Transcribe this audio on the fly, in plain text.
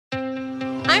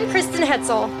I'm Kristen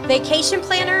Hetzel, vacation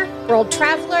planner, world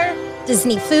traveler,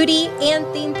 Disney foodie, and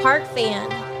theme park fan.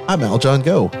 I'm Aljon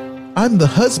Go. I'm the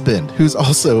husband who's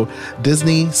also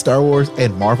Disney, Star Wars,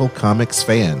 and Marvel Comics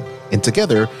fan. And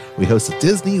together, we host a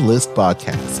Disney List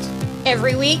podcast.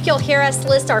 Every week, you'll hear us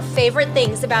list our favorite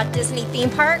things about Disney theme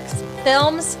parks,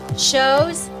 films,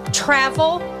 shows,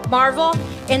 travel, Marvel,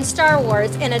 and Star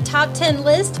Wars in a top 10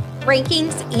 list,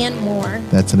 rankings, and more.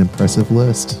 That's an impressive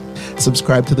list.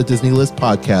 Subscribe to the Disney List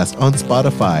podcast on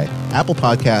Spotify, Apple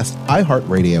Podcasts,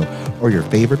 iHeartRadio, or your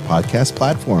favorite podcast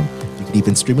platform. You can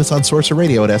even stream us on Sorcerer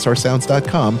Radio at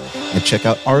srsounds.com and check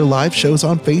out our live shows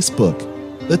on Facebook.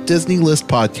 The Disney List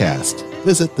podcast.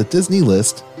 Visit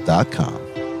thedisneylist.com.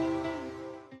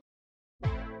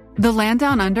 The land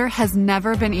down under has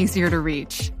never been easier to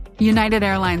reach. United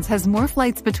Airlines has more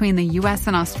flights between the U.S.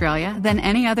 and Australia than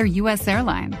any other U.S.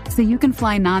 airline, so you can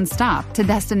fly nonstop to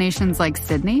destinations like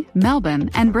Sydney, Melbourne,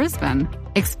 and Brisbane.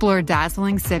 Explore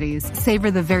dazzling cities,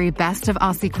 savor the very best of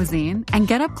Aussie cuisine, and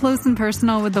get up close and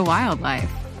personal with the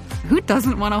wildlife. Who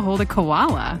doesn't want to hold a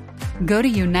koala? Go to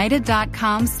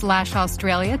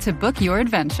united.com/Australia to book your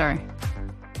adventure.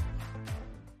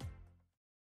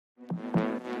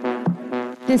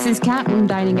 This is Kat from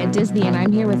Dining at Disney, and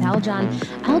I'm here with Aljon.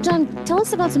 Aljon, tell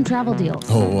us about some travel deals.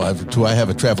 Do I have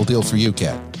a travel deal for you,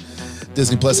 Kat?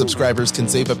 Disney Plus subscribers can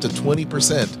save up to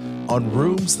 20% on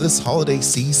rooms this holiday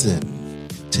season.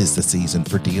 'Tis the season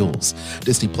for deals.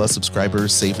 Disney Plus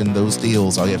subscribers saving those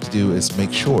deals. All you have to do is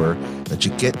make sure that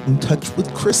you get in touch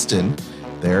with Kristen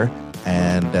there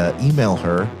and email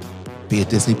her, be a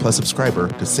Disney Plus subscriber,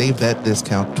 to save that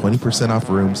discount, 20% off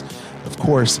rooms. Of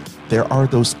course, there are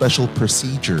those special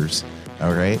procedures,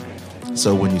 all right?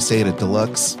 So when you stay at a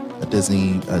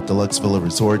Disney Deluxe Villa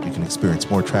Resort, you can experience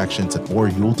more attractions and more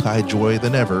Yuletide joy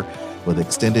than ever with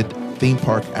extended theme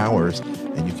park hours.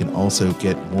 And you can also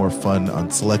get more fun on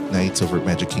select nights over at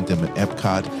Magic Kingdom and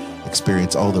EPCOT.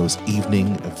 Experience all those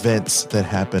evening events that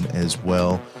happen as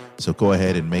well. So go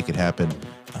ahead and make it happen.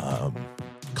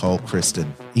 Call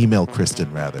Kristen, email Kristen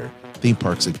rather,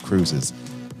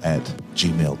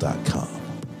 themeparksandcruises@gmail.com.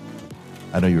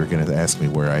 I know you were going to ask me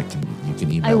where you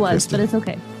can email Kristen. But it's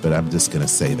okay. But I'm just going to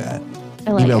say that.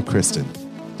 Email Kristen.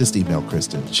 Just email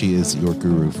Kristen. She is your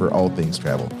guru for all things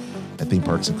travel at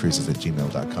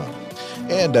themeparksandcruises@gmail.com.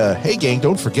 And hey, gang,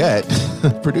 don't forget,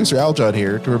 producer Aljon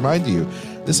here to remind you,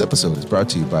 this episode is brought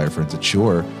to you by our friends at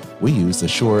Shure. We use the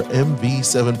Shure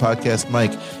MV7 podcast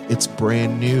mic. It's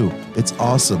brand new. It's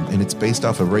awesome. And it's based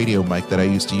off a radio mic that I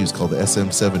used to use called the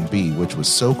SM7B, which was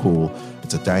so cool.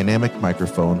 It's a dynamic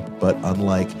microphone, but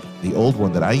unlike the old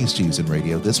one that I used to use in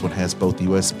radio, this one has both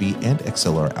USB and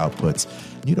XLR outputs.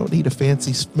 You don't need a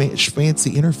fancy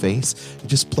interface. You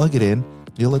just plug it in.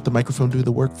 You'll let the microphone do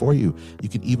the work for you. You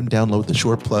can even download the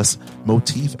Shure Plus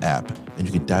Motif app, and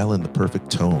you can dial in the perfect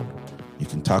tone. You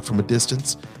can talk from a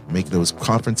distance, make those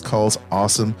conference calls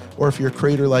awesome, or if you're a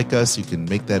creator like us, you can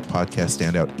make that podcast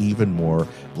stand out even more,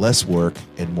 less work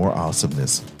and more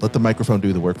awesomeness. Let the microphone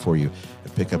do the work for you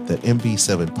and pick up that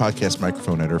MV7 podcast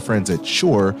microphone at our friends at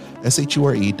Shure,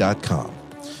 SHURE.com.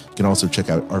 You can also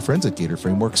check out our friends at Gator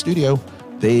Framework Studio.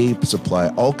 They supply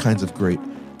all kinds of great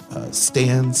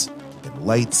stands and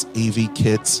lights, AV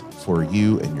kits for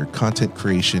you and your content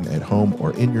creation at home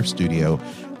or in your studio.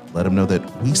 Let them know that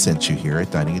we sent you here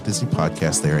at Dining at Disney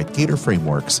Podcast there at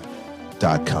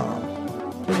GatorFrameworks.com.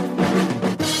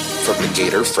 From the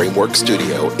Gator Framework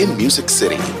Studio in Music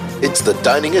City, it's the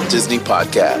Dining at Disney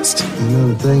Podcast.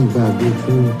 Another thing about good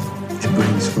food, it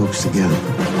brings folks together,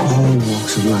 all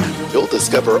walks of life. You'll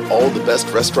discover all the best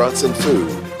restaurants and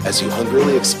food as you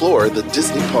hungrily explore the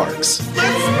Disney parks.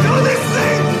 Let's do this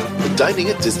thing! The Dining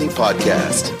at Disney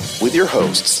Podcast with your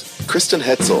hosts, Kristen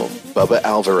Hetzel, Bubba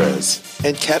Alvarez,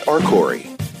 and Kat Arcori.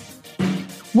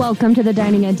 Welcome to the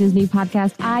Dining at Disney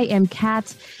podcast. I am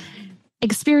Kat,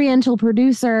 experiential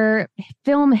producer,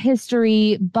 film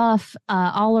history buff,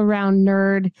 all-around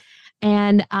nerd,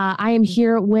 and I am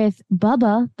here with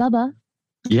Bubba. Bubba.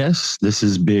 Yes, this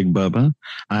is Big Bubba.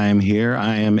 I am here.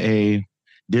 I am a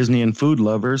Disney and food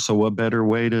lover, so what better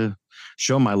way to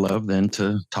show my love than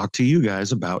to talk to you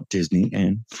guys about Disney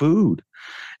and food.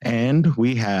 And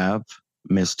we have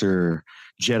Mr.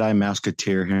 Jedi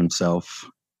Musketeer himself,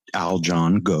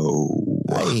 Aljon Go.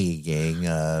 Hey, gang.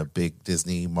 Big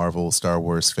Disney, Marvel, Star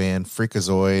Wars fan,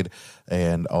 freakazoid,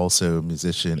 and also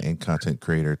musician and content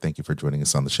creator. Thank you for joining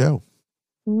us on the show.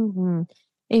 Mm-hmm.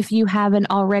 If you haven't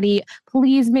already,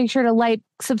 please make sure to like,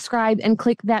 subscribe, and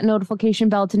click that notification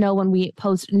bell to know when we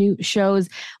post new shows.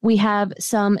 We have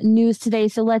some news today,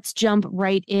 so let's jump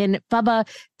right in. Bubba,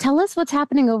 tell us what's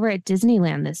happening over at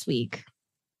Disneyland this week.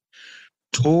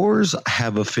 Tours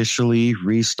have officially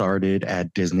restarted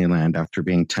at Disneyland after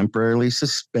being temporarily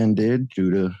suspended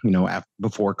due to,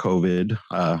 before COVID.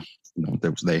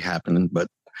 They happened, but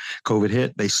COVID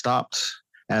hit. They stopped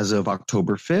as of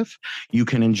October 5th. You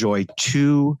can enjoy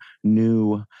 2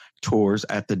 new tours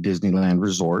at the Disneyland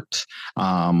Resort.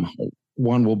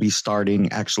 One will be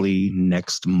starting actually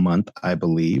next month, I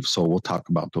believe. So we'll talk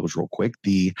about those real quick.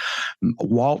 The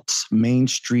Walt's Main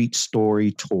Street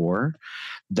Story Tour,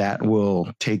 that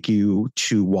will take you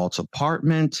to Walt's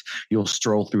apartment. You'll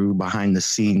stroll through behind the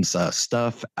scenes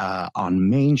stuff on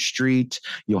Main Street.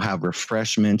 You'll have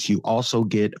refreshments. You also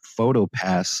get Photo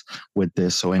Pass with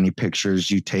this. So any pictures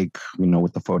you take,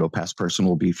 with the Photo Pass person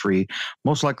will be free,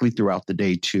 most likely throughout the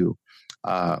day too.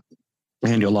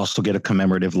 And you'll also get a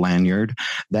commemorative lanyard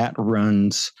that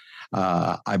runs,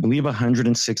 I believe,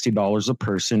 $160 a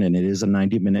person, and it is a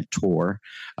 90-minute tour.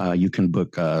 You can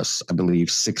book, I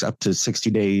believe, up to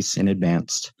 60 days in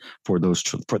advance for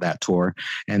that tour.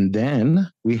 And then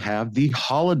we have the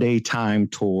Holiday Time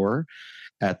Tour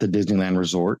at the Disneyland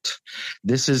Resort.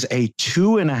 This is a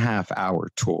 2.5-hour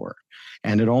tour.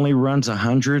 And it only runs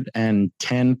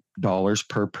 $110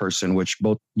 per person, which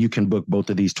you can book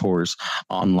both of these tours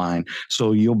online.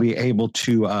 So you'll be able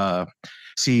to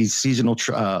see seasonal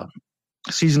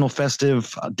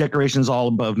festive decorations all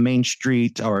above Main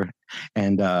Street, let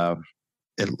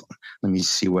me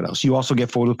see what else. You also get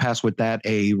Photo Pass with that,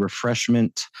 a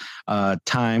refreshment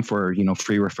time for,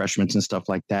 free refreshments and stuff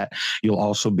like that. You'll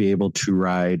also be able to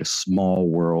ride Small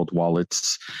World while it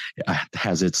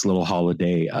has its little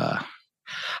holiday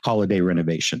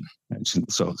renovation.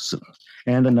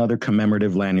 And another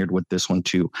commemorative lanyard with this one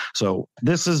too. So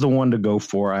this is the one to go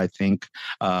for, I think.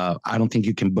 I don't think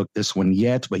you can book this one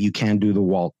yet, but you can do the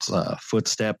Walt's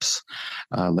Footsteps.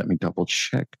 Let me double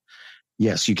check.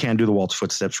 Yes, you can do the Walt's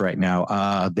Footsteps right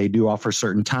now. They do offer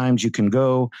certain times you can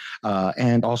go.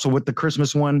 And also with the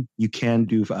Christmas one, you can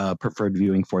do preferred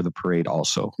viewing for the parade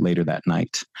also later that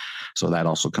night. So that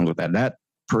also comes with that. That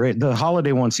parade, the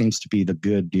holiday one seems to be the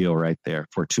good deal right there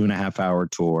for a 2.5-hour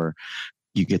tour.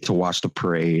 You get to watch the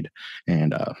parade,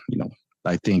 and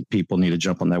I think people need to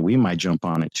jump on that. We might jump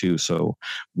on it too. So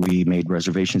we made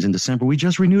reservations in December. We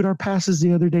just renewed our passes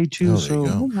the other day too.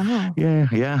 Oh, wow.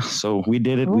 Yeah. So we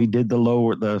did it. Cool. We did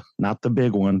not the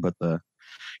big one, but the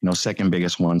second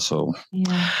biggest one. So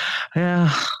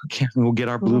we'll get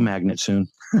our blue magnet soon.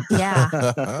 Yeah.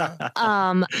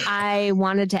 I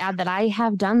wanted to add that I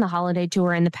have done the holiday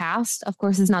tour in the past. Of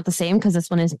course, it's not the same because this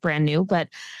one is brand new, but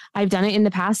I've done it in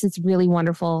the past. It's really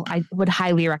wonderful. I would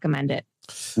highly recommend it.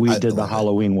 We did the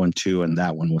Halloween one too, and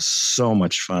that one was so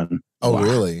much fun. Oh, wow.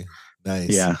 Really?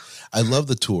 Nice. Yeah. I love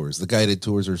the tours. The guided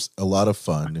tours are a lot of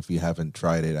fun. If you haven't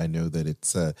tried it, I know that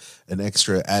it's an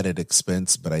extra added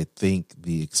expense, but I think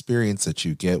the experience that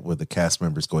you get with the cast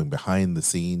members going behind the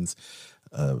scenes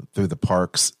through the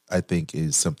parks, I think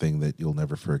is something that you'll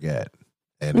never forget.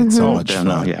 And it's so much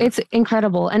fun. Yeah. It's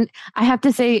incredible. And I have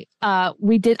to say, I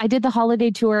did the holiday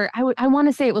tour. I want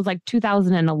to say it was like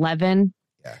 2011.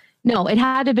 Yeah. No, it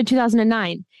had to have been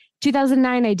 2009.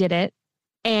 2009, I did it.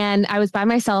 And I was by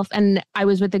myself, and I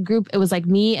was with a group. It was like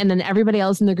me, and then everybody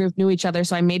else in the group knew each other.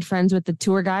 So I made friends with the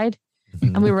tour guide,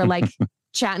 and we were like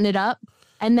chatting it up.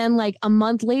 And then like a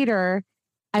month later,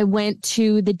 I went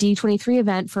to the D23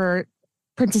 event for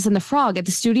Princess and the Frog at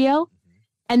the studio.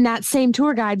 And that same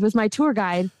tour guide was my tour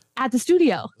guide at the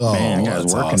studio. Oh, man,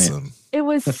 that's awesome. It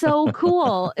was so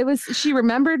cool. She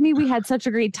remembered me. We had such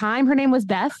a great time. Her name was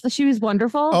Beth. She was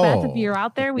wonderful. Oh. Beth, if you're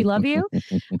out there, we love you.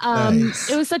 Nice.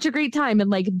 It was such a great time. And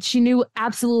like, she knew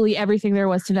absolutely everything there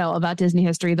was to know about Disney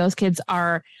history. Those kids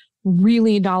are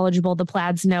really knowledgeable. The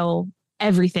Plaids know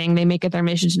everything. They make it their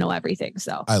mission to know everything.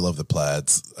 So I love the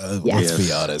Plaids. Yes. Let's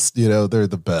be honest. They're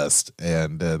the best,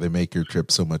 and they make your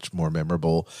trip so much more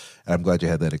memorable. And I'm glad you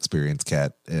had that experience,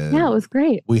 Kat. Yeah, it was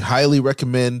great. We highly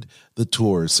recommend the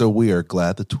tours. So we are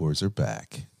glad the tours are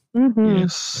back. Mm-hmm.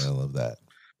 Yes. I love that.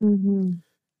 Mm-hmm.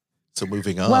 So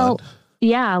moving on. Well,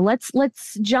 yeah, let's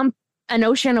jump an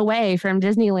ocean away from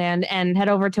Disneyland and head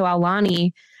over to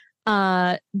Aulani.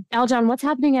 Aljon, what's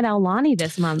happening at Aulani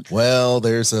this month? Well,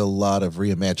 there's a lot of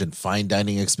reimagined fine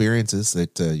dining experiences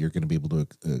that you're going to be able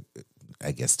to,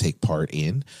 I guess, take part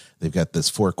in. They've got this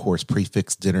 4-course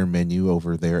prefix dinner menu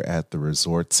over there at the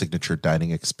resort, signature dining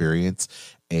experience,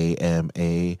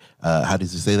 AMA. How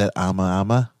did you say that?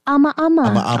 Ama. All right.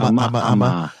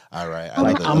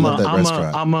 I love that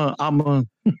restaurant. I'm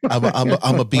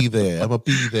be there.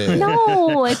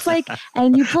 No, it's like,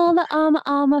 and you pull the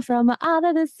ama from out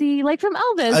of the sea, like from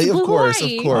Elvis. Of course.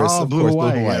 Blue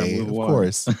Hawaii. Of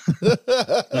course.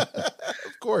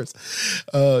 course.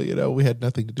 We had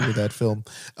nothing to do with that film.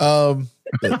 I'm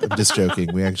just joking.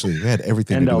 We had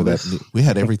everything to do with that. We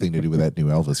had everything to do with that new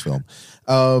Elvis film.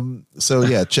 So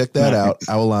yeah, check that out.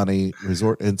 Aulani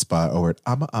Resort and Spa over at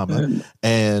Ama Ama.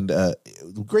 And the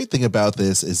great thing about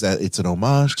this is that it's an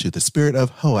homage to the spirit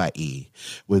of Hawaii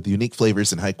with unique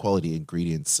flavors and high quality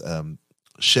ingredients.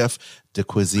 Chef de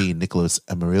cuisine Nicholas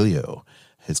Amarillo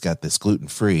has got this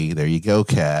gluten-free. There you go,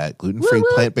 Kat. Gluten-free,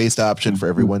 plant-based option for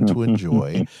everyone to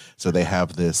enjoy. So they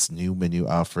have this new menu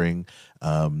offering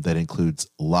that includes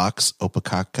lox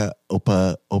opakaka,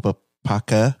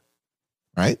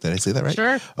 right? Did I say that right?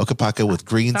 Sure. Okapaka with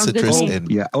green citrus and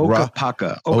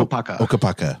okapaka.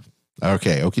 Okapaka.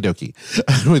 Okay, okie dokie.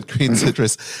 With green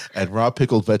citrus and raw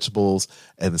pickled vegetables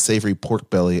and the savory pork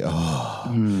belly.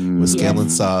 With scallion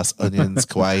sauce, onions,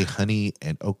 kauai, honey,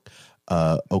 and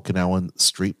Okinawan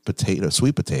sweet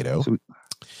potato. And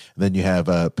then you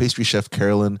have pastry chef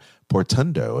Carolyn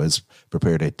Portundo has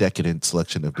prepared a decadent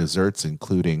selection of desserts,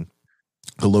 including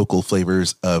the local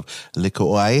flavors of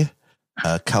likoi,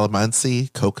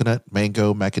 calamansi, coconut,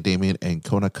 mango, macadamia, and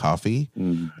Kona coffee.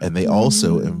 And they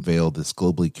also unveiled this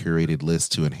globally curated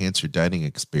list to enhance your dining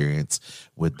experience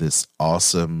with this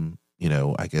awesome,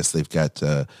 I guess they've got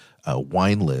a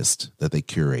wine list that they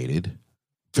curated.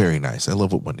 Very nice. I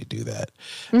love it when they do that.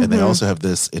 And they also have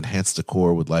this enhanced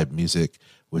decor with live music,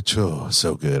 which,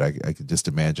 so good. I could just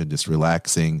imagine just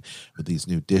relaxing with these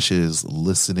new dishes,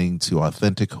 listening to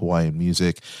authentic Hawaiian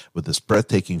music with this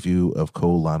breathtaking view of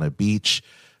Ko'olana Beach.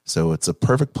 So it's a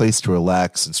perfect place to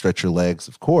relax and stretch your legs.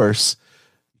 Of course,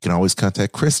 you can always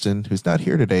contact Kristen, who's not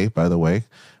here today, by the way,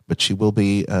 but she will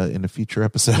be in a future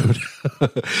episode.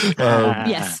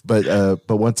 Yes. But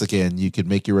once again, you can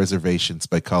make your reservations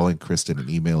by calling Kristen and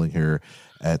emailing her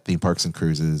at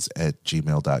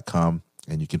themeparksandcruises@gmail.com.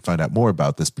 And you can find out more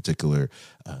about this particular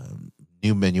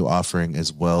new menu offering,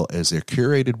 as well as their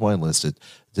curated wine list at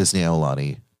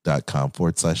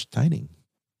disneyaulani.com/dining.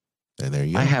 And there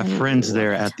you go. I have friends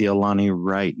there at the Alani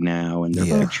right now, and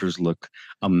their pictures look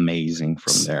amazing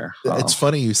from there. It's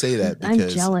funny you say that because I'm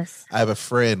jealous. I have a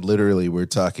friend, literally, we're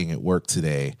talking at work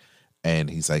today, and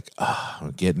he's like,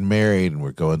 I'm getting married, and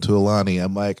we're going to Alani.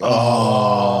 I'm like,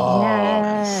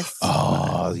 yes.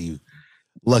 You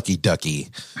lucky ducky.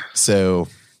 So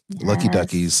lucky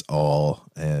duckies all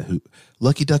who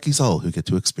get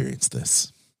to experience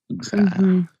this.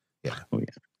 Yeah.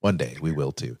 One day we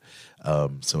will too.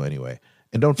 So anyway,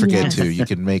 and don't forget too, you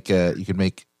can make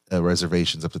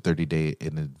reservations up to 30 days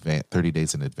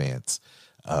in advance.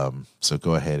 So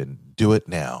go ahead and do it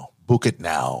now. Book it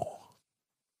now.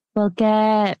 Book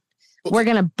it. We're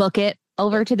going to book it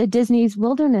over to the Disney's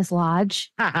Wilderness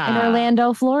Lodge in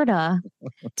Orlando, Florida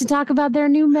to talk about their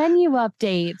new menu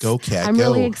updates. Go, Cat. I'm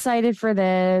really excited for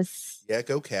this. Yeah,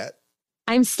 go, Cat.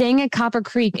 I'm staying at Copper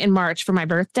Creek in March for my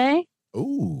birthday.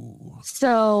 Ooh.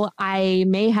 So I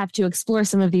may have to explore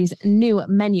some of these new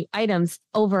menu items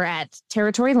over at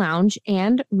Territory Lounge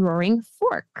and Roaring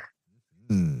Fork.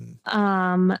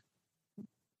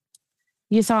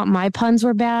 You thought my puns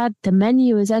were bad? The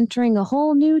menu is entering a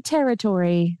whole new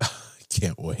territory.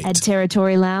 Can't wait. At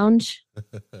Territory Lounge.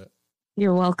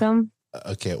 You're welcome.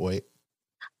 I can't wait.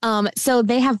 So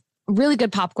they have really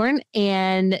good popcorn,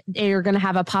 and they're going to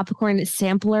have a popcorn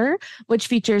sampler, which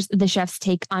features the chef's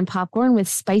take on popcorn with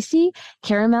spicy,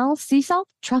 caramel, sea salt,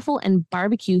 truffle, and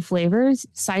barbecue flavors.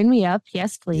 Sign me up.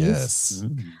 Yes, please. Yes.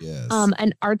 Yes.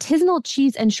 An artisanal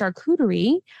cheese and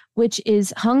charcuterie, which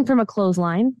is hung from a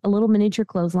clothesline, a little miniature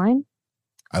clothesline.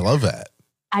 I love that.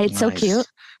 It's so cute.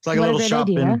 It's like a little shop.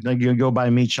 Like you go by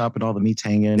a meat shop and all the meat's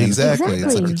hanging. Exactly.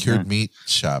 It's like a cured meat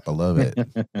shop. I love it.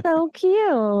 So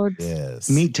cute. Yes.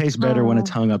 Meat tastes better when it's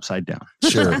hung upside down.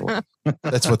 Sure.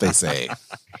 That's what they say.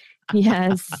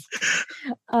 Yes.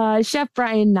 Chef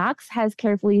Brian Knox has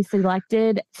carefully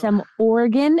selected some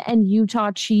Oregon and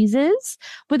Utah cheeses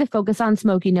with a focus on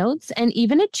smoky notes and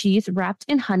even a cheese wrapped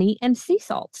in honey and sea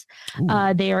salt.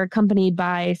 They are accompanied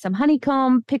by some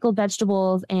honeycomb, pickled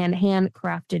vegetables, and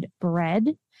handcrafted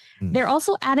bread. They're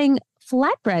also adding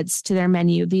flatbreads to their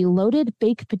menu. The loaded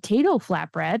baked potato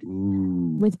flatbread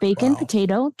with bacon,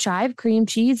 potato, chive, cream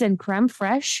cheese, and creme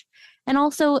fraiche. And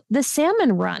also the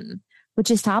salmon run,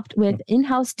 which is topped with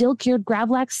in-house dill-cured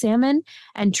gravlax salmon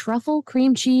and truffle,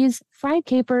 cream cheese, fried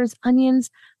capers,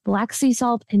 onions, black sea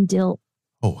salt, and dill.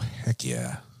 Oh, heck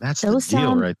yeah. That's the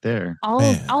deal right there.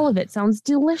 All of it sounds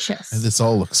delicious. And this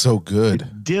all looks so good.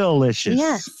 Delicious.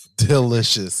 Yes.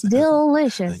 Delicious.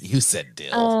 Delicious. You said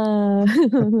dill.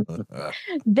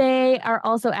 They are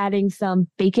also adding some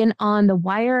bacon on the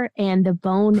wire and the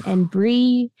bone and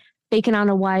brie Bacon on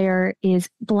a Wire is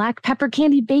black pepper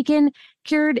candy bacon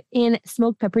cured in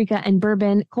smoked paprika and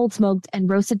bourbon, cold smoked and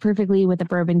roasted perfectly with a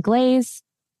bourbon glaze.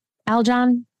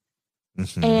 Aljon.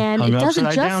 Mhm. And Hung it doesn't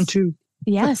upside just down too.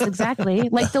 Yes, exactly.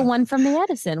 Like the one from the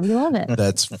Edison. We love it.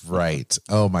 That's right.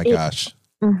 Oh my gosh.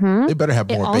 Mhm. They better have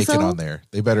It more bacon also- on there.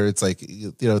 They better, it's like,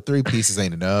 3 pieces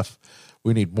ain't enough.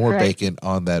 We need more Correct. bacon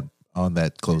on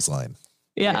that clothesline.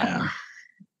 Yeah.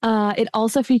 It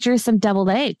also features some deviled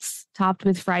eggs topped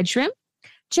with fried shrimp,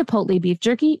 chipotle beef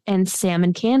jerky, and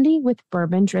salmon candy with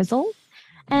bourbon drizzle.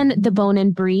 And the bone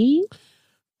and brie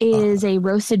is a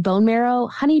roasted bone marrow,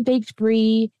 honey baked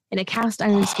brie in a cast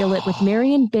iron skillet with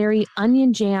Marion berry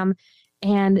onion jam.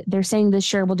 And they're saying this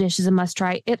shareable dish is a must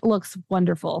try. It looks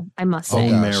wonderful, I must say.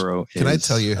 Bone gosh. marrow. Can I is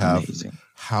tell you amazing.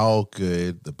 how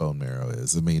good the bone marrow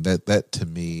is? I mean, that to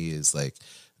me is like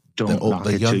Don't knock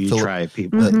it till you try it,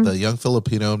 people. the young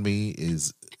Filipino in me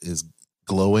is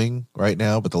glowing right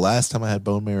now. But the last time I had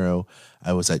bone marrow,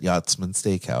 I was at Yachtsman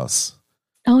Steakhouse.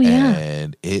 Oh, yeah.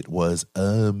 And it was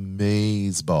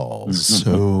amazeballs.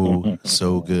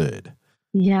 So good.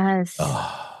 Yes.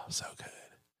 Oh, so good.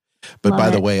 But Love by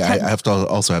the it. way, I have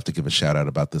to give a shout out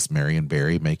about this Marion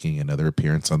Barry making another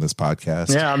appearance on this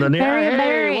podcast. Yeah,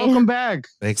 Barry. welcome back.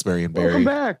 Thanks, Marion Barry. Welcome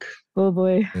back. Oh,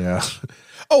 boy. Yeah.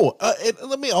 Oh, and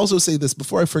let me also say this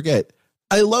before I forget.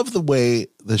 I love the way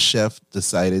the chef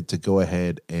decided to go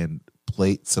ahead and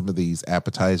plate some of these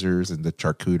appetizers and the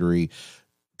charcuterie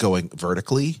going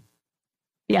vertically.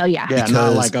 Yeah, yeah. Yeah,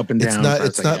 not like up and down.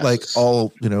 It's not like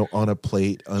all, on a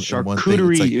plate on one thing.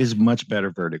 Charcuterie It's like, is much better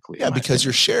vertically. yeah, because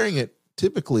you're sharing it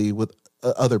typically with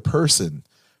other person.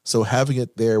 So having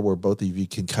it there where both of you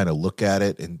can kind of look at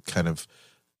it and kind of,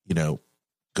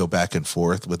 go back and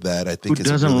forth with that, I think who is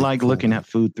doesn't really like cool. looking at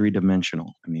food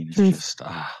 3-dimensional? I mean, it's Mm. just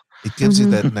It gives you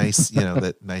Mhm. that nice,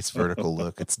 that nice vertical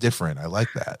look. It's different. I like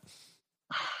that.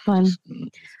 Fun.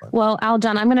 Well,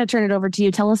 Aljon, I'm going to turn it over to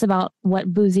you. Tell us about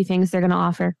what boozy things they're going to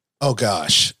offer. Oh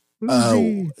gosh.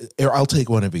 I'll take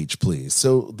one of each, please.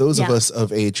 So those of Yeah. us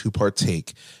of age who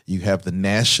partake, you have the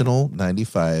National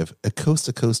 95, a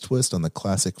coast-to-coast twist on the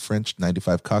classic French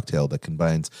 95 cocktail that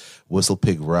combines Whistle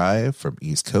Pig Rye from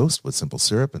East Coast with simple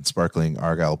syrup and sparkling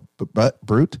Argyle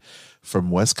Brut from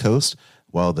West Coast,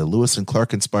 while the Lewis and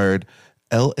Clark inspired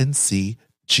LNC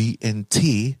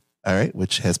GNT, all right,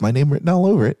 which has my name written all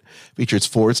over it, features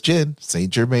Ford's Gin,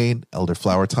 St. Germain,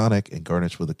 Elderflower Tonic, and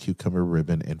garnished with a cucumber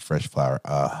ribbon and fresh flower.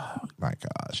 Oh, my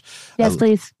gosh. Yes,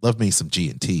 please. Love me some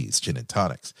G&Ts, gin and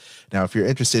tonics. Now, if you're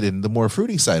interested in the more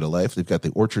fruity side of life, they've got the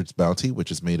Orchard's Bounty,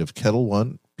 which is made of Kettle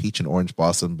One, peach and orange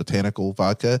blossom botanical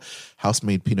vodka,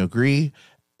 house-made Pinot Gris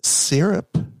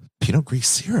syrup,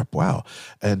 wow,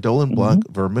 and Dolan Blanc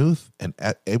vermouth and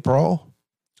April.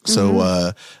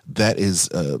 So that is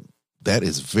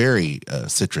very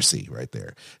citrusy right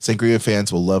there. Sangria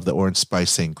fans will love the orange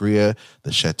spice sangria,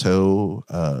 the Chateau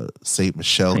Saint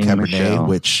Michel Cabernet,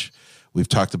 which we've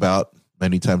talked about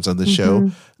many times on this show.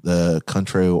 The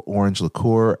Contrario orange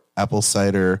liqueur, apple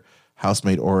cider,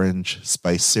 house-made orange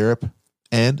spice syrup,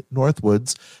 and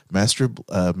Northwoods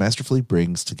masterfully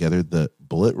brings together the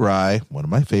Bullet Rye, one of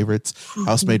my favorites,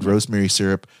 house-made rosemary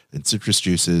syrup, and citrus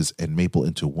juices and maple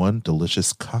into one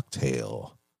delicious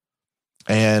cocktail.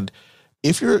 And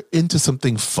if you're into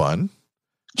something fun,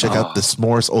 check out the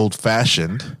S'mores Old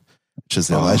Fashioned, which is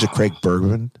the Elijah Craig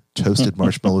bourbon, toasted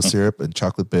marshmallow syrup, and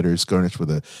chocolate bitters garnished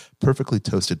with a perfectly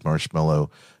toasted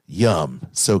marshmallow. Yum.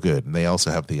 So good. And they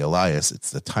also have the Elias.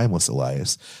 It's the Timeless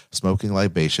Elias, smoking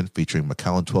libation featuring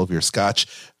Macallan 12-year Scotch.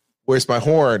 Where's my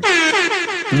horn?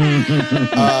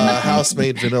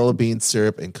 House-made vanilla bean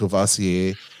syrup and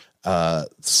Courvoisier.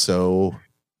 So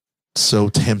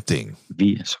tempting.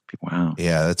 Wow.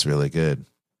 Yeah, that's really good.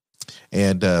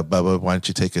 And Bubba, why don't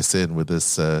you take us in with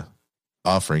this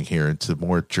offering here into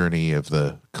more journey of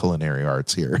the culinary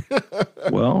arts here?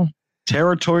 Well,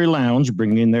 Territory Lounge,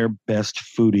 bringing their best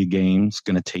foodie games,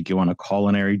 going to take you on a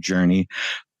culinary journey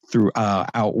through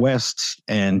out west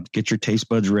and get your taste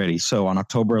buds ready. So on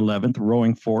October 11th,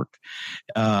 Rowing Fork,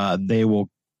 they will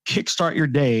kickstart your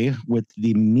day with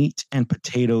the meat and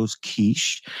potatoes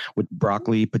quiche with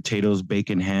broccoli, potatoes,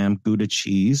 bacon, ham, Gouda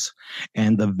cheese,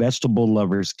 and the vegetable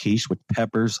lovers quiche with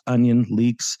peppers, onion,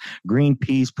 leeks, green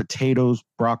peas, potatoes,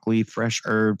 broccoli, fresh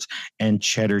herbs, and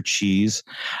cheddar cheese.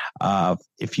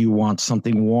 If you want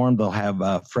something warm, they'll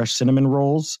have fresh cinnamon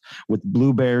rolls with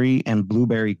blueberry and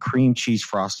blueberry cream cheese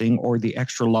frosting, or the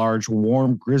extra large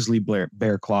warm grizzly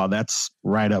bear claw. That's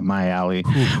right up my alley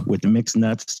with mixed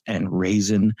nuts and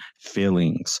raisin Asian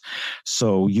fillings.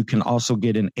 So you can also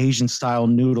get an Asian style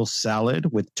noodle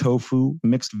salad with tofu,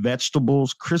 mixed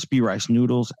vegetables, crispy rice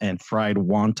noodles, and fried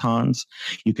wontons.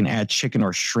 You can add chicken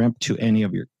or shrimp to any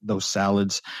of those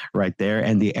salads right there.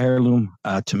 And the heirloom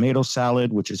tomato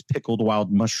salad, which is pickled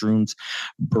wild mushrooms,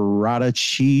 burrata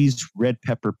cheese, red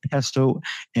pepper pesto,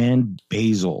 and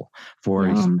basil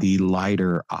for the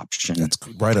lighter option. That's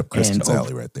right up Kristen's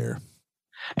alley right there.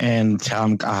 And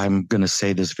I'm going to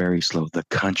say this very slow. The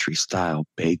country style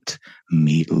baked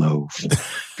meatloaf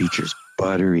features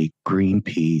buttery green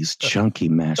peas, chunky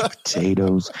mashed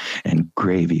potatoes, and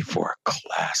gravy for a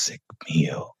classic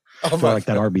meal. I feel like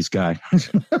that Arby's guy.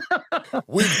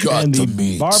 We've got and the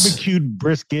meat. Barbecued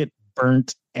brisket,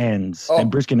 burnt ends,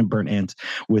 and brisket and burnt ends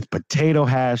with potato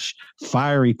hash,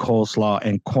 fiery coleslaw,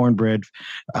 and cornbread.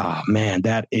 Oh, man,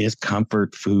 that is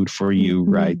comfort food for you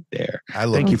right there.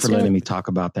 Thank you for letting me talk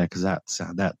about that, because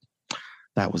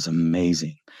that was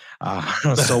amazing.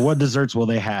 So what desserts will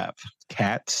they have?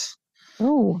 Cats?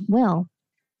 Oh, well,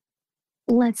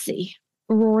 let's see.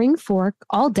 Roaring Fork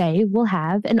all day will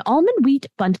have an almond wheat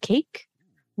bundt cake,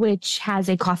 which has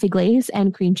a coffee glaze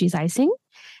and cream cheese icing.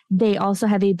 They also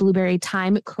have a blueberry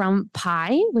thyme crumb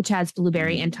pie, which has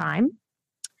blueberry and thyme.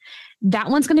 That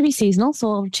one's going to be seasonal, so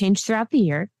it'll change throughout the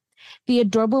year. The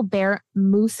Adorable Bear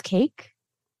mousse cake,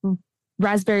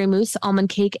 raspberry mousse, almond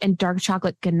cake, and dark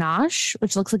chocolate ganache,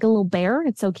 which looks like a little bear.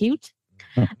 It's so cute.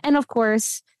 And of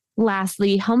course,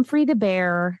 lastly, Humphrey the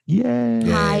Bear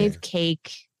hive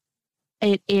cake.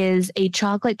 It is a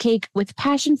chocolate cake with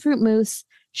passion fruit mousse,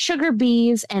 sugar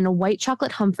bees, and a white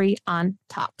chocolate Humphrey on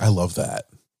top. I love that.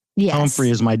 Yes. Humphrey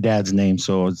is my dad's name,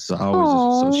 so I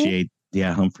always associate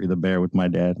Humphrey the Bear with my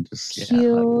dad. I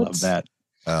love that.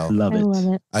 Love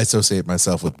it. I associate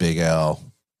myself with Big Al.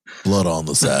 Blood on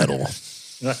the saddle.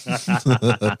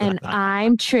 And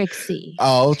I'm Trixie.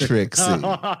 Oh, Trixie.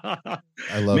 I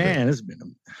love it. Man, it's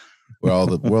been we're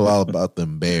all about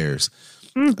them bears.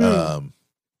 Mm-hmm.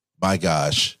 My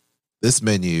gosh, this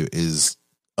menu is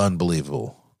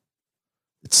unbelievable.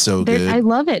 It's so good. I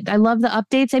love it. I love the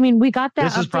updates. I mean, we got that.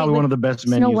 This is probably one of the best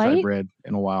menus I've read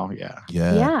in a while.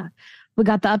 Yeah. We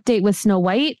got the update with Snow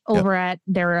White over at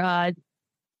their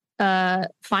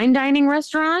fine dining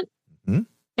restaurant. Mm-hmm.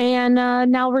 And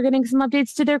now we're getting some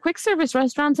updates to their quick service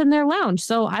restaurants and their lounge.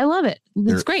 So I love it.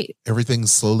 It's great.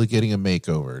 Everything's slowly getting a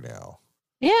makeover now.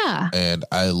 Yeah. And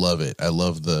I love it. I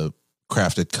love the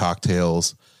crafted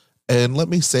cocktails. And let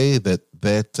me say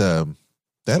that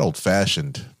old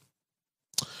fashioned,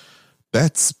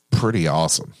 that's pretty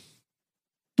awesome.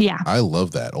 Yeah. I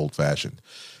love that old fashioned.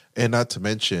 And not to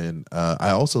mention,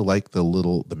 I also like the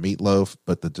meatloaf,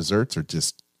 but the desserts are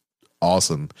just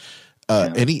awesome.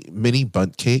 Any mini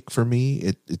bundt cake for me,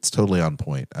 it's totally on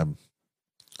point.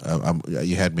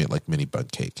 You had me at like mini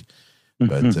bundt cake,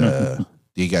 but do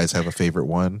you guys have a favorite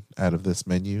one out of this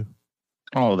menu?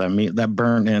 Oh, that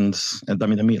burnt ends. I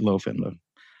mean, the meatloaf and the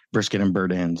brisket and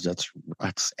burnt ends.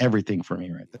 That's everything for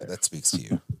me right there. That speaks to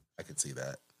you. I can see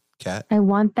that. Kat? I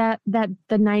want the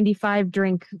 95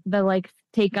 drink, the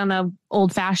take on a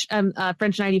old fashioned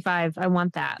French 95. I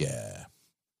want that. Yeah.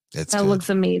 That looks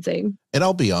amazing. And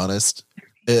I'll be honest,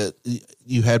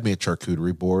 you had me a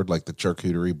charcuterie board. Like the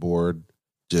charcuterie board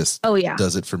just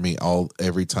does it for me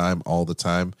every time, all the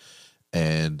time.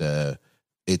 And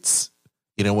it's,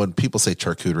 when people say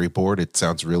charcuterie board, it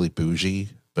sounds really bougie,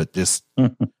 but just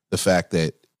the fact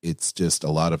that it's just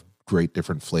a lot of great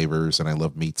different flavors, and I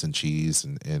love meats and cheese,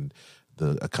 and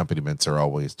the accompaniments are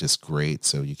always just great.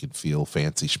 So you can feel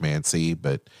fancy schmancy,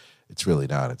 but it's really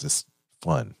not. It's just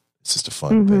fun. It's just a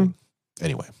fun thing.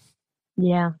 Anyway.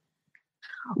 Yeah.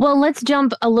 Well, let's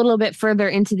jump a little bit further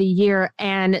into the year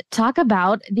and talk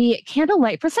about the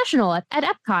Candlelight Processional at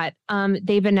EPCOT.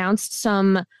 They've announced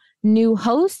some new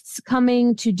hosts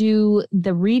coming to do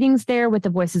the readings there with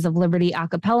the Voices of Liberty a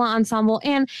cappella ensemble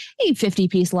and a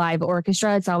 50-piece live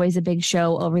orchestra. It's always a big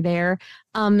show over there.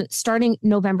 Starting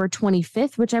November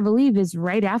 25th, which I believe is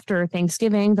right after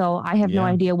Thanksgiving, though I have no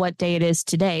idea what day it is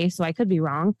today, so I could be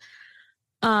wrong.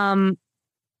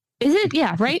 Is it?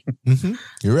 Yeah, right? Mm-hmm.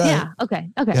 You're right. Yeah, okay.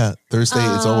 Yeah, Thursday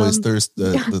is always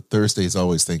Thursday. The Thursday is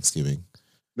always Thanksgiving.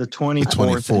 The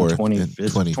 24th and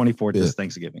 24th is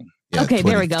Thanksgiving. Yeah, okay,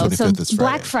 there we go. So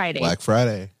Black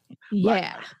Friday.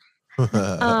 Yeah.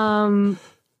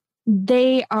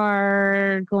 They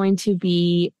are going to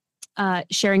be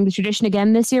sharing the tradition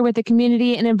again this year with the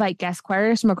community and invite guest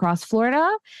choirs from across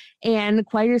Florida. And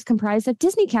choirs comprised of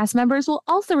Disney cast members will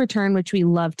also return, which we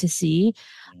love to see.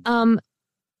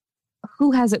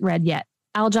 Who hasn't read yet?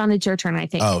 Aljon, it's your turn, I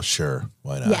think. Oh, sure.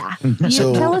 Why not? Yeah.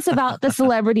 You tell us about the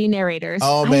celebrity narrators.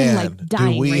 Oh, man. I'm like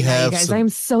dying right now, you guys. I'm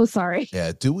so sorry.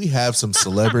 Yeah. Do we have some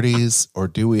celebrities or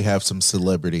do we have some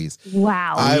celebrities?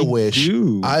 Wow. I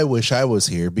wish I was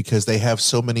here because they have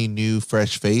so many new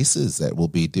fresh faces that will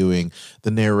be doing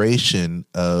the narration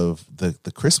of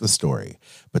the Christmas story.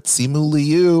 But Simu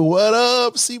Liu, what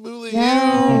up? Simu Liu,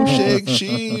 Shang-Chi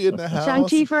in the house.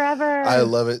 Shang-Chi forever. I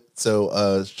love it.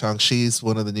 So Shang-Chi's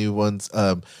one of the new ones.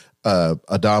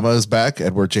 Adama is back.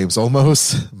 Edward James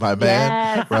Olmos, my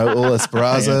man. Raul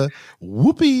Esparza.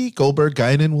 Whoopi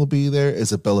Goldberg-Guinan will be there.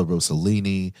 Isabella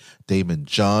Rossellini. Damon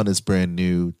John is brand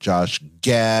new. Josh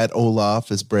Gad Olaf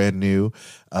is brand new.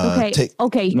 Okay.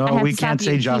 No, we can't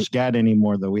say Josh Gad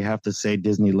anymore, though. We have to say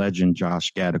Disney legend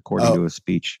Josh Gad, according to his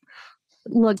speech.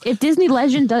 Look, if Disney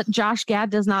legend Josh Gad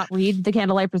does not read the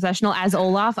Candlelight Processional as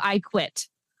Olaf, I quit.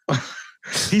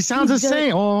 He sounds the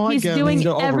same. He's doing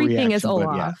everything as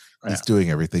Olaf. Yeah. He's doing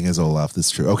everything as Olaf.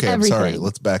 That's true. Okay, I'm sorry.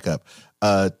 Let's back up.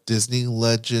 Disney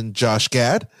legend Josh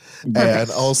Gad. And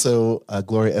also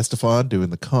Gloria Estefan doing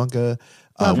the conga.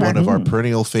 One of our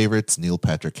perennial favorites, Neil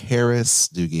Patrick Harris,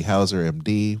 Doogie Howser,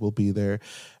 MD, will be there.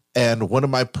 And one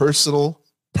of my personal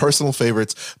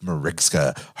favorites,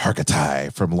 Mariska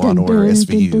Hargitay from Law & Order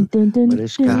SVU.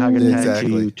 Mariska Hargitay to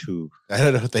you too. I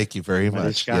don't know. Thank you very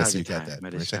much. Mariska Yes, you got that.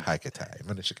 Mariska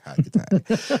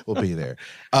Hargitay will be there.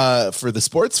 For the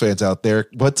sports fans out there,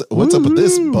 what's up with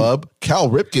this, bub? Cal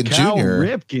Ripken Jr. Cal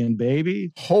Ripken,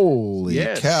 baby. Holy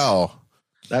cow.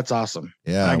 That's awesome.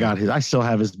 Yeah. I still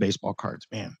have his baseball cards,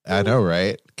 man. I know,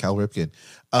 right? Cal Ripken.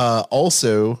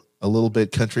 Also, a little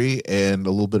bit country and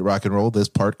a little bit rock and roll. This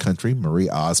part country, Marie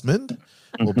Osmond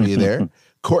will be there.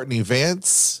 Courtney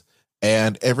Vance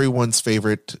and everyone's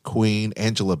favorite queen,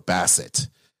 Angela Bassett.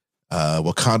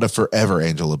 Wakanda Forever,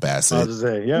 Angela Bassett. I was to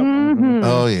say, yep. Mm-hmm.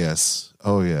 Oh,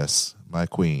 yes. My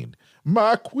queen.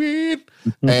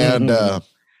 And man,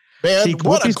 see,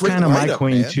 what a great kind of my lineup,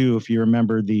 queen, man. too, if you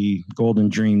remember the Golden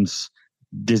Dreams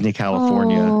Disney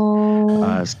California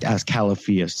as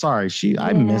Calafia. Sorry,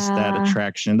 I missed that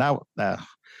attraction. But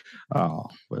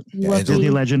Disney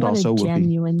Legend also will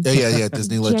be. Yeah.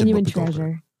 Disney Legend. Genuine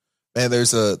treasure. And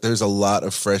there's a lot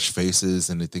of fresh faces,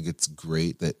 and I think it's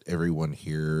great that everyone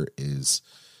here is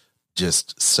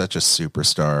just such a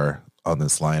superstar on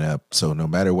this lineup. So no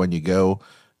matter when you go,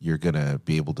 you're gonna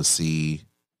be able to see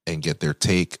and get their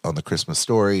take on the Christmas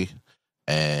story.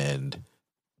 And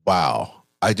wow.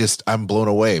 I'm blown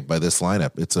away by this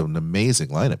lineup. It's an amazing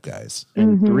lineup, guys.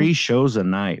 And 3 shows a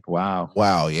night. Wow.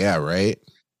 Yeah, right?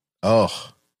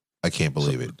 Oh, I can't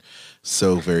believe it.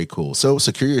 So very cool. So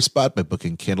secure your spot by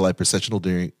booking Candlelight Processional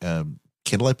during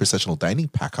Candlelight Processional Dining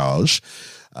Package.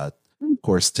 Of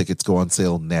course, tickets go on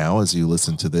sale now as you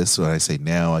listen to this. When I say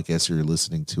now, I guess you're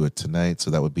listening to it tonight.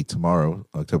 So that would be tomorrow,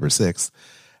 October 6th.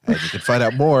 And you can find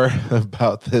out more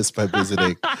about this by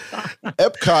visiting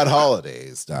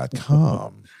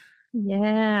EPCOTHolidays.com.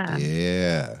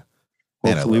 Yeah.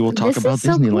 Hopefully we'll talk about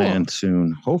Disneyland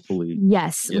soon. Hopefully.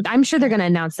 Yes. Yep. I'm sure they're going to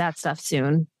announce that stuff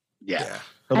soon. Yeah.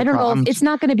 I don't know. It's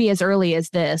not going to be as early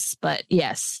as this, but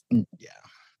yes.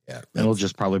 Yeah. It'll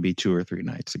just probably be 2 or 3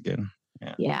 nights again.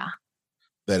 Yeah.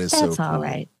 That's so cool. All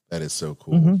right. That is so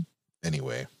cool.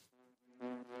 Anyway.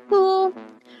 Cool.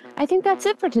 I think that's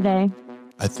it for today.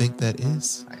 I think that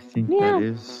is.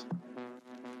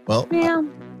 Well,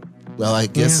 I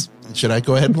guess, should I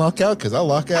go ahead and lock out? Because I'll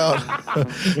lock out.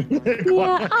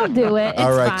 Yeah, I'll do it.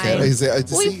 All right, Kat.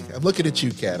 I'm looking at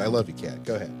you, Kat. I love you, Kat.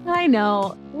 Go ahead. I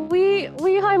know.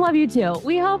 I love you too.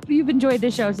 We hope you've enjoyed the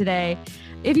show today.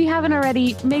 If you haven't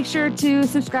already, make sure to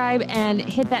subscribe and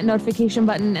hit that notification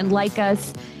button and like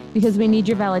us, because we need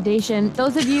your validation.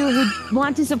 Those of you who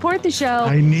want to support the show,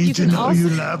 I need to know you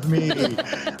love me.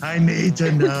 I need to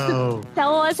know.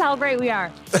 Tell us how great we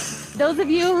are. Those of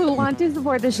you who want to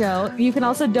support the show, you can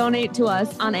also donate to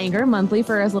us on Anchor monthly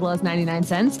for as little as 99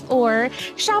 cents, or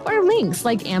shop our links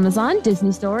like Amazon,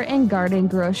 Disney Store, and Garden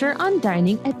Grocer on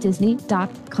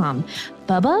diningatdisney.com.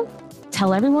 Bubba,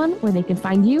 tell everyone where they can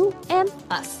find you and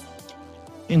us.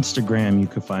 Instagram, you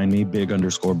can find me,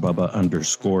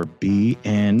 big_Bubba_B.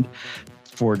 And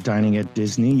for Dining at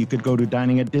Disney, you could go to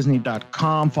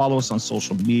diningatdisney.com. Follow us on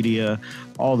social media,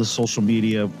 all the social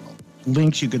media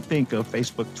links you could think of,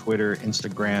 Facebook, Twitter,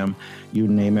 Instagram, you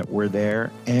name it, we're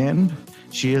there. And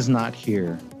she is not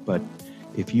here, but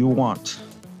if you want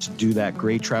to do that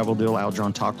great travel deal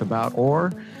Aljon talked about,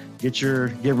 or get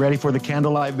ready for the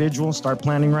candlelight vigil, start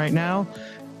planning right now,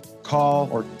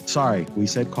 call.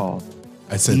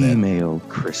 I said email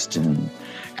Kristen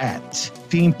at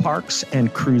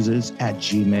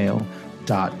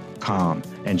themeparksandcruises@gmail.com,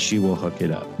 and she will hook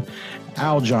it up.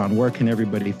 Aljon, where can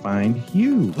everybody find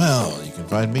you? Well, you can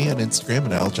find me on Instagram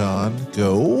at Aljon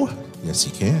Go. Yes,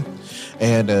 you can.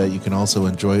 And you can also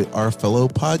enjoy our fellow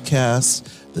podcasts,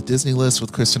 The Disney List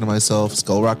with Kristen and myself,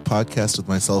 Skull Rock Podcast with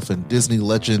myself, and Disney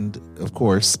legend, of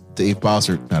course, Dave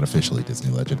Bossert. Not officially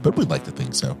Disney legend, but we'd like to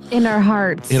think so. In our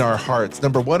hearts. In our hearts.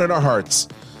 Number one in our hearts.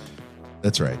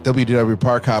 That's right. WDW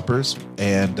Park Hoppers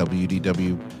and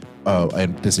WDW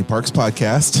and Disney Parks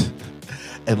Podcast.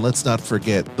 And let's not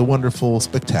forget the wonderful,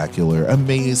 spectacular,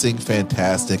 amazing,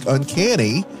 fantastic,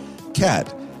 uncanny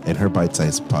Kat and her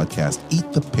bite-sized podcast,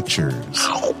 Eat the Pictures.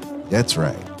 That's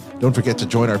right. Don't forget to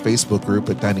join our Facebook group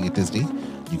at Dining at Disney.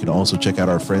 You can also check out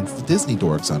our friends, the Disney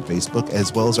Dorks, on Facebook,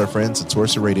 as well as our friends at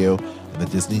Sorcerer Radio and the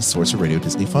Disney Sorcerer Radio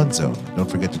Disney Fun Zone. Don't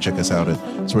forget to check us out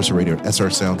at Sorcerer Radio at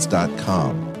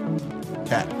srsounds.com.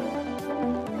 Kat.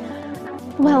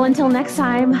 Well, until next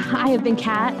time, I have been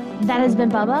Kat, that has been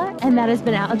Bubba, and that has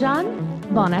been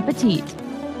Aljon. Bon appetit.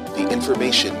 The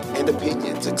information and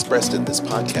opinions expressed in this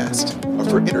podcast are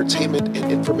for entertainment and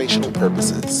informational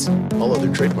purposes. All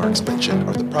other trademarks mentioned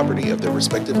are the property of their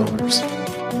respective owners.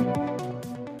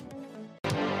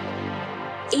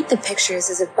 Eat the Pictures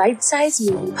is a bite-sized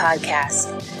movie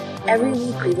podcast. Every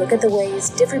week we look at the ways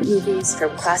different movies,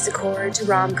 from classic horror to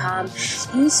rom-com,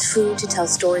 use food to tell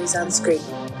stories on screen.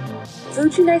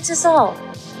 Food unites us all.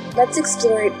 Let's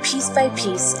explore it piece by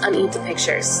piece on Eat the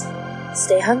Pictures.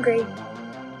 Stay hungry.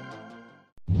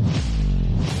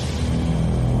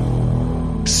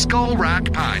 Skull Rock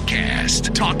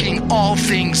Podcast, talking all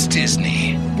things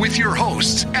Disney, with your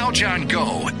hosts Aljon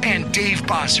Go and Dave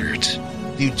Bossert.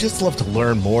 Do you just love to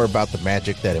learn more about the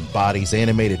magic that embodies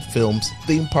animated films,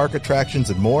 theme park attractions,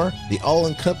 and more? The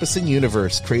all-encompassing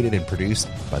universe created and produced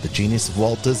by the genius of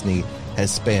Walt Disney has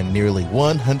spanned nearly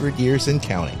 100 years and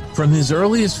counting. From his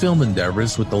earliest film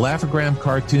endeavors with the Laugh-O-Gram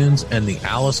cartoons and the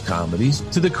Alice comedies,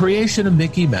 to the creation of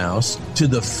Mickey Mouse, to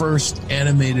the first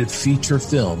animated feature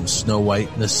film, Snow White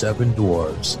and the Seven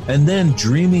Dwarfs, and then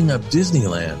dreaming up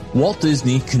Disneyland, Walt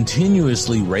Disney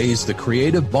continuously raised the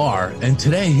creative bar, and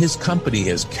today his company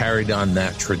has carried on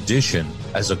that tradition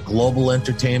as a global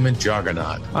entertainment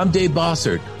juggernaut. I'm Dave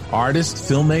Bossert, artist,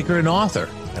 filmmaker, and author.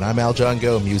 And I'm Aljon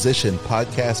Go, musician,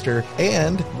 podcaster,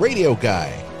 and radio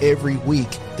guy. Every week,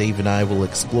 Dave and I will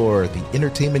explore the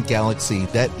entertainment galaxy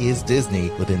that is Disney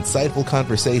with insightful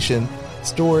conversation,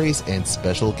 stories, and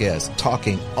special guests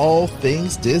talking all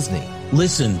things Disney.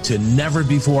 Listen to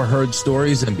never-before-heard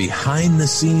stories and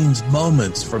behind-the-scenes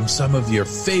moments from some of your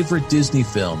favorite Disney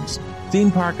films, theme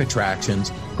park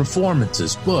attractions,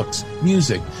 performances, books,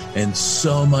 music, and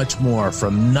so much more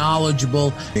from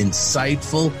knowledgeable,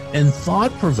 insightful, and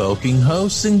thought-provoking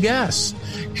hosts and guests.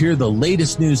 Hear the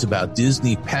latest news about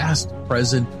Disney past,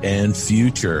 present, and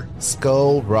future.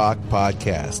 Skull Rock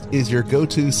Podcast is your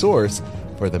go-to source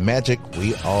for the magic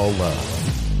we all love.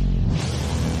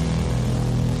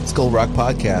 Skull Rock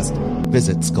Podcast.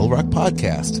 Visit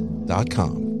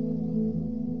skullrockpodcast.com.